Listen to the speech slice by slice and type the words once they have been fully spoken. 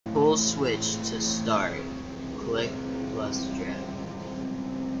toggle switch to start. Click plus drag.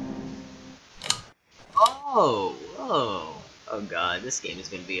 Oh, whoa. Oh god, this game is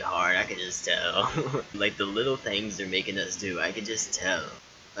gonna be hard, I can just tell. Like the little things they're making us do, I can just tell.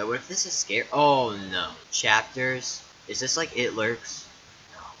 Like what if this is scary? Oh no. Chapters? Is this like It Lurks?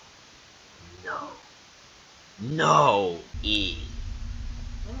 No. No. No! E.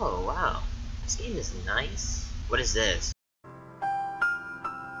 Oh wow. This game is nice. What is this?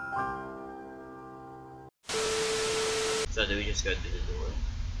 So do we just go through the door?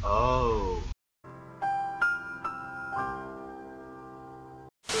 Oh.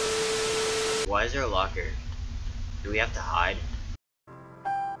 Why is there a locker? Do we have to hide?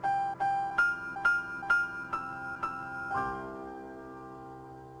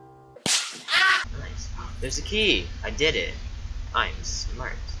 Nice. There's a key! I did it! I'm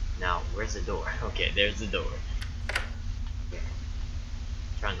smart. Now, where's the door? Okay, there's the door. Okay.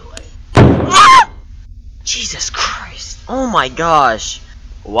 Turn the light. Ah! Jesus Christ! Oh my gosh!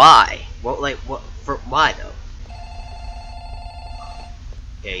 Why? What, like, what, for, why though?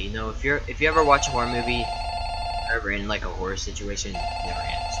 Okay, you know, if you ever watch a horror movie, or ever in like a horror situation, never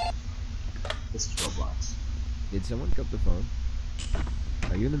answer. This is Roblox. Did someone pick up the phone?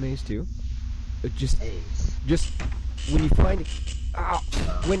 Are you in the maze too? Just when you find it.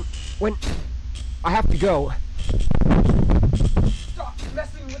 When I have to go. Stop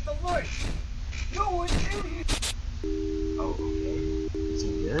messing with the light. No one's in here. Oh, okay. Is he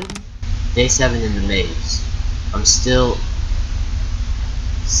good? Day 7 in the maze. I'm still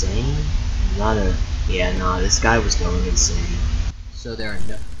sane? Yeah, nah, this guy was going insane. So there are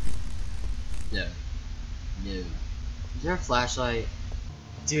no. Is there a flashlight?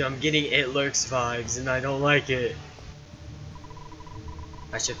 Dude, I'm getting It Lurks vibes and I don't like it.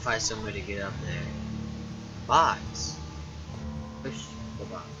 I should find somewhere to get up there. Box. Push the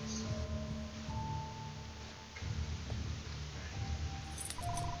box.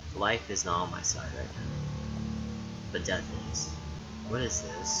 Life is not on my side right now. But death is. What is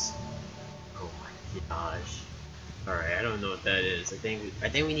this? Oh my gosh. Alright, I don't know what that is. I think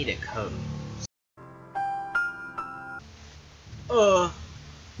we need a code.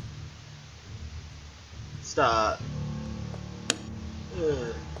 Stop.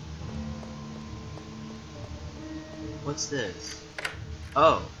 What's this?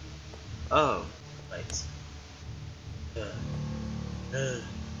 Oh. Lights.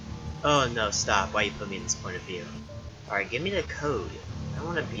 Oh no, stop. Why you put me in this point of view? Alright, give me the code. I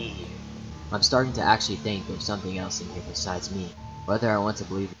wanna be here. I'm starting to actually think there's something else in here besides me. Whether I want to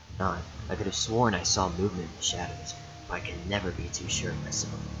believe it or not, I could have sworn I saw movement in the shadows, but I can never be too sure of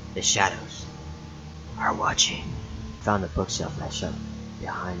myself. The shadows are watching. Found a bookshelf that shut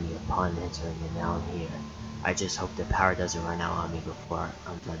behind me upon entering, and now I'm here. I just hope the power doesn't run out on me before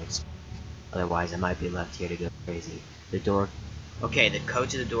I'm done exploring. Otherwise, I might be left here to go crazy. The door. Okay, the code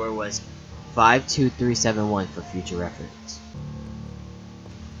to the door was 52371 for future reference.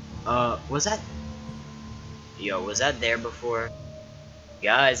 Was that? Yo, was that there before?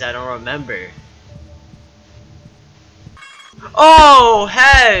 Guys, I don't remember. Oh,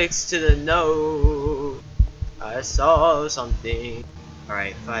 hex to the no. I saw something.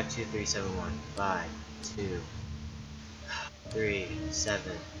 Alright, 52371. 5, 2, 3,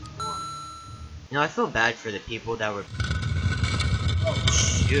 7, 1. You know, I feel bad for the people that were. Oh,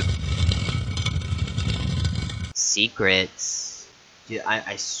 shoot. Secrets. Dude,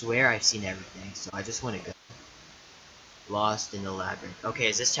 I swear I've seen everything, so I just want to go. Lost in the labyrinth. Okay,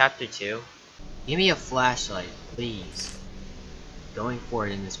 is this chapter 2? Give me a flashlight, please. Going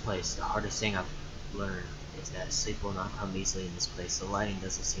forward in this place, the hardest thing I've learned is that sleep will not come easily in this place. The lighting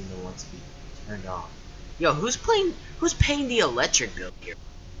doesn't seem to want to be turned off. Yo, who's paying the electric bill here?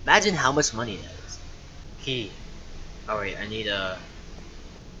 Imagine how much money that is. Key. Oh wait, I need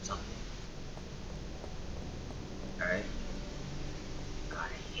something. Alright. God,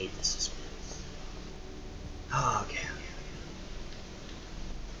 I hate the suspense. Oh, okay.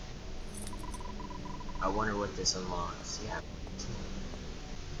 I wonder what this unlocks. Yeah.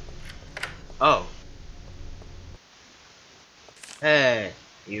 Oh. Hey,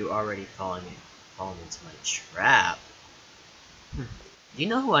 you already fallen into my trap. Do you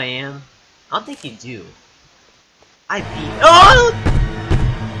know who I am? I don't think you do. I beat. Oh!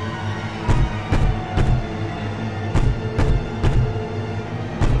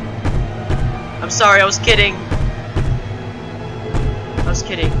 I'm sorry, I was kidding. I was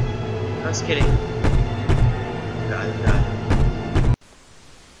kidding. God.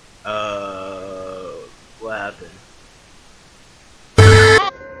 What happened?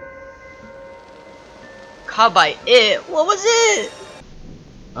 Caught by it? What was it?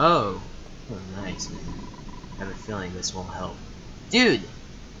 Oh. Oh, nice, man. I have a feeling this won't help. Dude!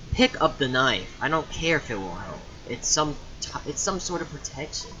 Pick up the knife. I don't care if it won't help. It's some sort of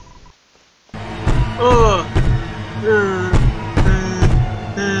protection. Oh!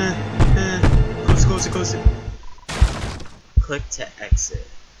 Close it. Click to exit.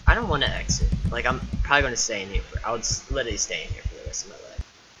 I don't want to exit. Like, I'm probably going to stay in here. I would literally stay in here for the rest of my life.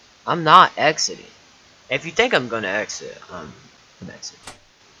 I'm not exiting. If you think I'm going to exit, I'm exiting.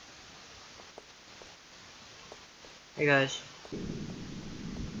 Hey guys.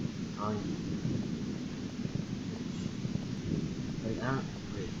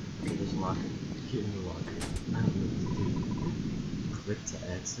 Wait, there's a locker. Get in the locker. I don't know what to do. Click to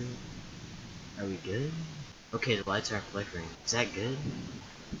exit? Are we good? Okay, the lights aren't flickering. Is that good?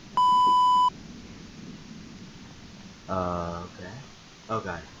 Okay. Oh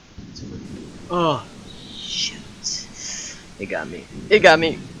god. It's flickering. Oh, shoot. It got me. It got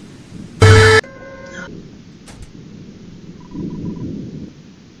me. Okay.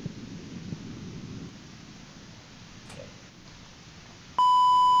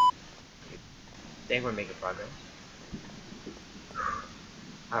 Think we're making progress.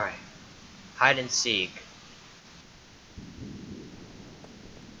 Alright. Hide and seek.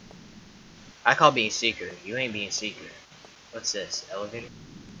 I call being seeker. You ain't being seeker. What's this? Elevator?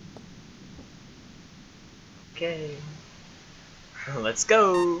 Okay. Let's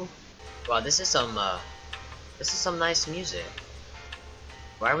go. Wow, this is some nice music.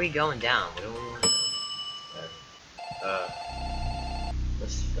 Why are we going down? What do we want to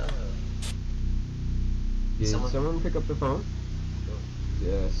let's Did someone pick up the phone?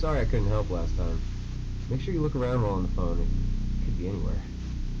 Yeah, sorry I couldn't help last time. Make sure you look around while on the phone. It could be anywhere.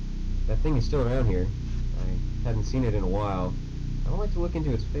 That thing is still around here. I hadn't seen it in a while. I don't like to look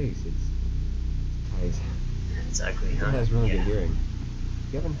into its face. It's tight. It's ugly, huh? It has really good hearing.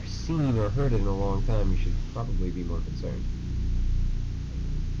 If you haven't seen or heard it in a long time, you should probably be more concerned.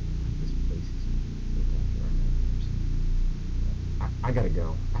 This place is I gotta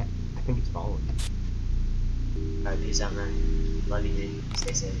go. I think it's following me. Alright, peace out, man. Love you, dude.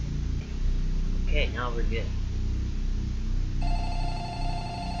 Stay safe. Okay, now we're good.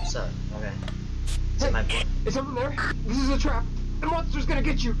 What's up? Okay. Hey, my boy. is someone there? This is a trap. The monster's gonna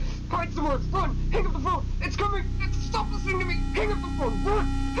get you. Hide somewhere. Run. Hang up the phone. It's coming. Stop listening to me. Hang up the phone. Run.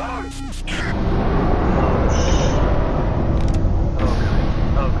 Hide.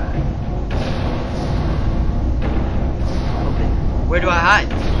 Okay. Where do I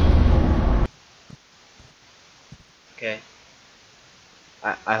hide? Okay.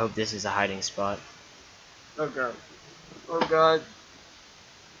 I hope this is a hiding spot. Oh god. Oh god.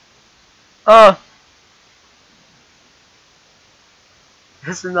 Oh!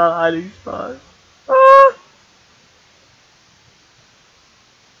 This is not a hiding spot. Ah!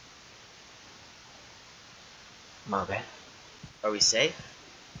 Okay. Are we safe?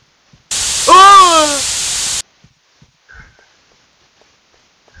 Oh!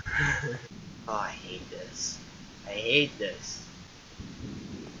 Oh, I hate this. I hate this.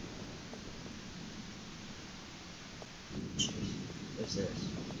 Jeez. What's this?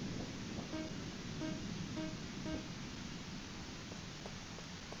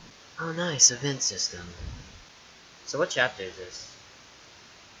 Oh, nice. Event system. So what chapter is this?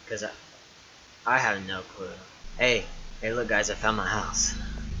 Because I have no clue. Hey, look guys, I found my house.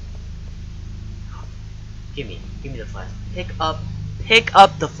 Give me the flash. Pick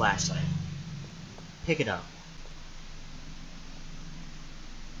up the flashlight. Pick it up.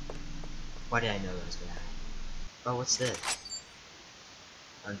 Why did I know that was gonna happen? Oh, what's this?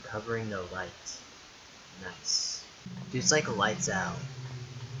 Uncovering the light. Nice. Dude, it's like lights out.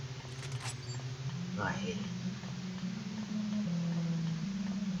 Oh, I hate it.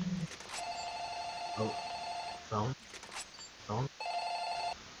 Oh, phone? Phone?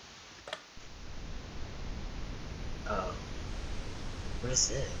 Oh. What is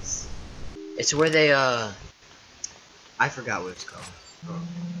this? It's where they, I forgot what it's called.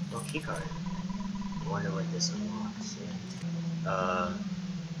 Oh, keycard. I wonder what this unlocks.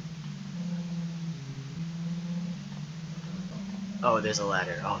 Oh, there's a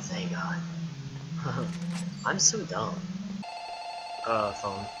ladder. Oh, thank God. I'm so dumb.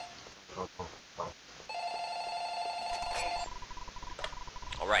 Phone.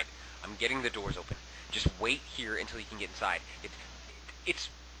 Alright, I'm getting the doors open. Just wait here until you can get inside.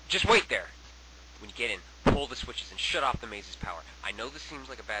 Just wait there! When you get in, pull the switches and shut off the maze's power. I know this seems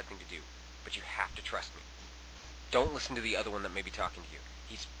like a bad thing to do, but you have to trust me. Don't listen to the other one that may be talking to you.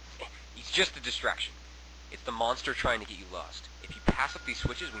 He's just a distraction. It's the monster trying to get you lost. If you pass up these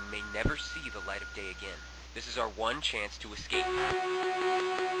switches, we may never see the light of day again. This is our one chance to escape.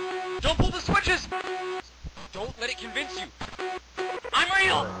 Don't pull the switches! Don't let it convince you. I'm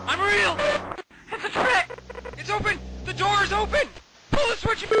real! I'm real! It's a trick! It's open! The door is open! Pull the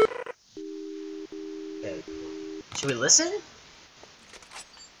switch! Okay. Should we listen?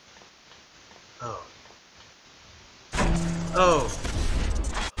 Oh. Oh.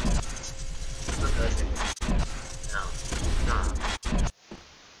 Okay. No.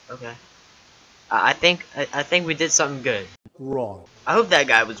 No. Okay. I think we did something good. Wrong. I hope that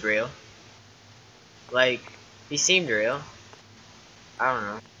guy was real. Like, he seemed real. I don't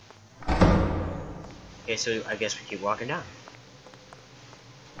know. Okay, so I guess we keep walking down.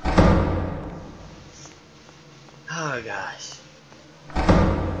 Oh gosh.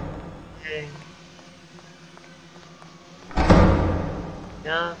 Okay.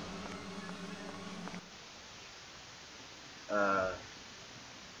 Yeah.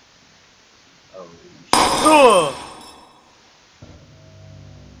 Oh.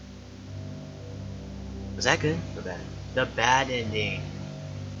 Was that good or bad? The bad ending.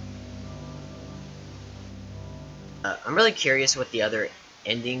 I'm really curious what the other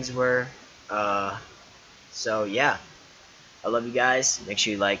endings were. So yeah. I love you guys. Make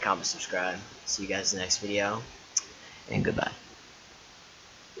sure you like, comment, subscribe. See you guys in the next video. And goodbye.